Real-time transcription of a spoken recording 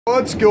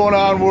What's going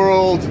on,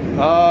 world?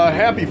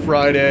 Happy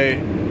Friday.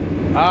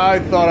 I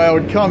thought I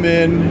would come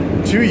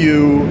in to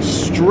you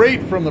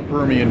straight from the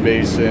Permian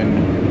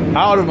Basin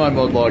out of my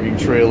mud logging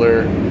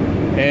trailer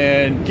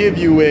and give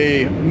you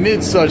a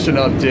mid-session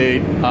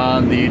update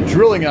on the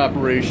drilling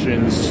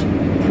operations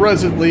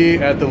presently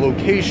at the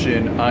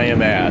location I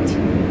am at.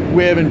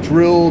 We haven't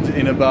drilled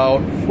in about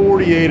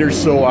 48 or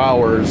so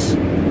hours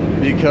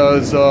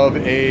because of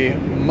a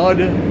mud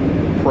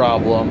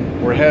problem.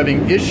 We're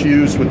having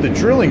issues with the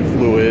drilling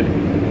fluid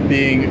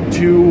being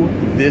too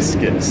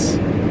viscous.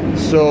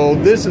 So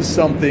this is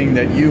something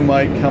that you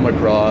might come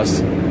across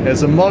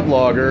as a mud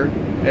logger,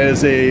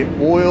 as a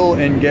oil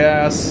and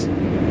gas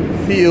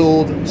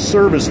field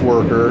service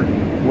worker,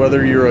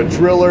 whether you're a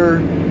driller,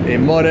 a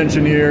mud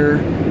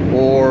engineer,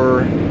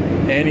 or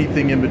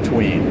anything in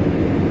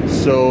between.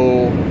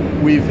 So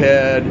we've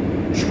had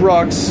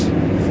trucks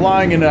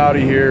flying in and out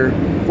of here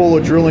full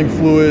of drilling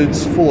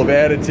fluids, full of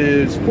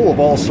additives, full of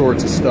all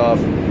sorts of stuff.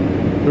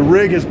 The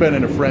rig has been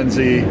in a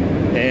frenzy,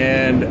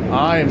 and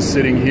I am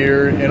sitting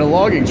here in a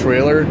logging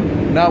trailer,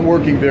 not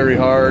working very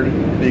hard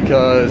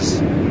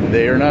because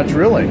they are not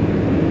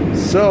drilling.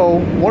 So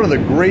one of the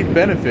great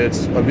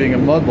benefits of being a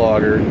mud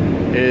logger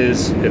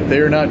is if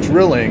they're not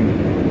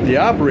drilling, the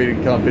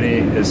operating company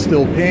is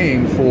still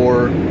paying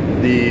for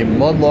the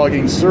mud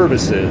logging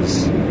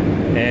services,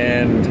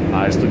 and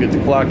I still get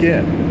to clock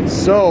in.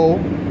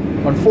 So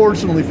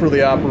unfortunately for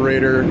the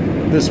operator,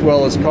 this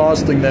well is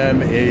costing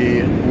them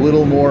a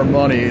little more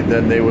money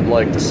than they would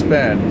like to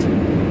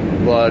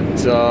spend, but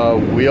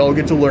we all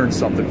get to learn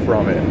something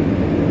from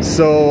it.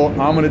 So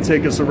I'm going to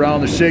take us around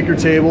the shaker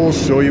table,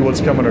 show you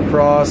what's coming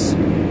across,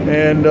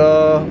 and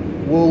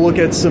we'll look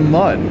at some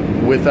mud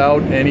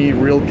without any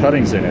real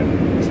cuttings in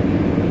it.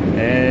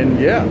 And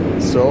yeah,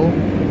 so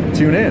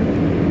tune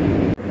in.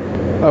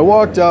 I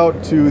walked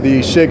out to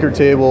the shaker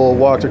table,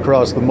 walked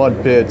across the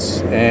mud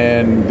pits,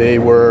 and they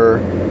were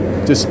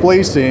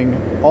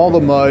displacing all the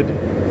mud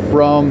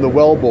from the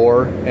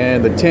wellbore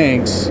and the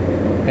tanks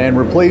and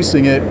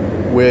replacing it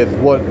with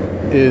what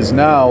is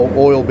now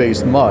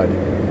oil-based mud.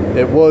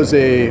 It was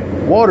a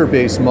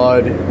water-based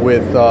mud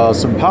with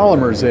some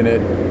polymers in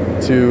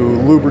it to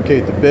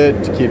lubricate the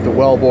bit, to keep the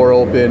wellbore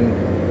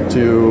open,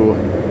 to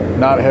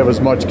not have as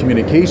much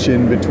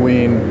communication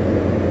between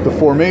the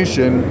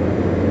formation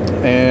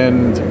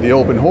and the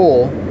open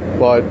hole.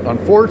 But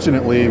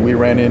unfortunately we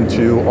ran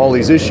into all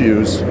these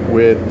issues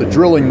with the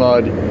drilling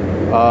mud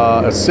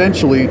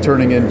essentially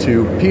turning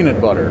into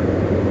peanut butter.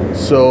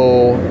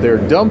 So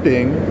they're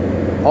dumping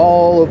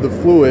all of the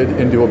fluid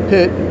into a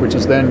pit, which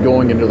is then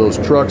going into those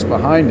trucks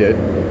behind it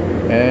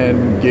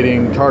and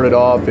getting carted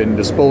off and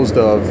disposed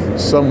of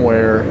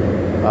somewhere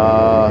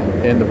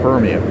in the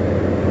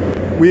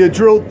Permian. We had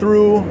drilled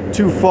through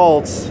two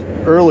faults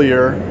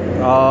earlier,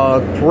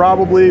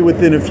 probably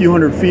within a few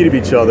hundred feet of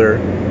each other,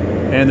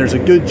 and there's a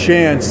good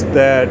chance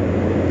that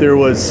there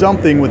was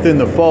something within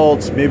the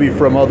faults, maybe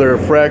from other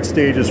frac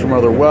stages from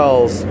other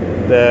wells,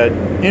 that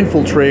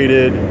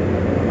infiltrated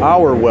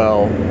our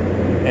well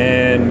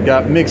and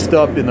got mixed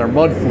up in their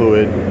mud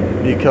fluid,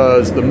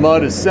 because the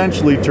mud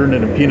essentially turned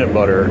into peanut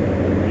butter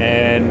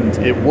and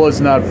it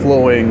was not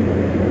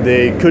flowing.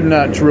 They could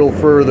not drill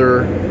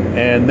further,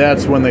 and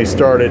that's when they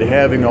started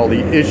having all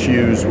the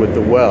issues with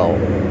the well.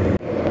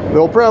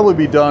 They'll probably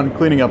be done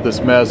cleaning up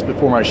this mess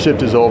before my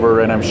shift is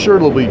over, and I'm sure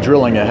they'll be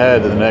drilling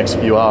ahead in the next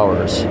few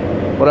hours.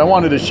 But I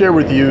wanted to share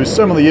with you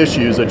some of the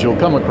issues that you'll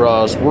come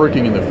across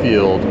working in the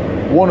field,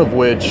 one of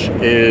which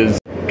is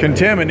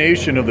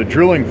contamination of the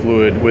drilling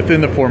fluid within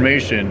the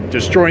formation,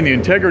 destroying the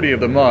integrity of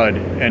the mud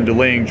and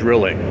delaying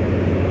drilling.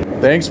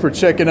 Thanks for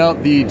checking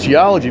out the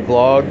Geology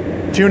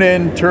vlog. Tune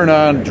in, turn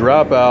on,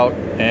 drop out,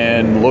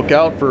 and look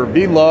out for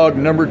vlog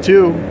number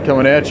 2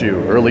 coming at you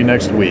early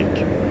next week.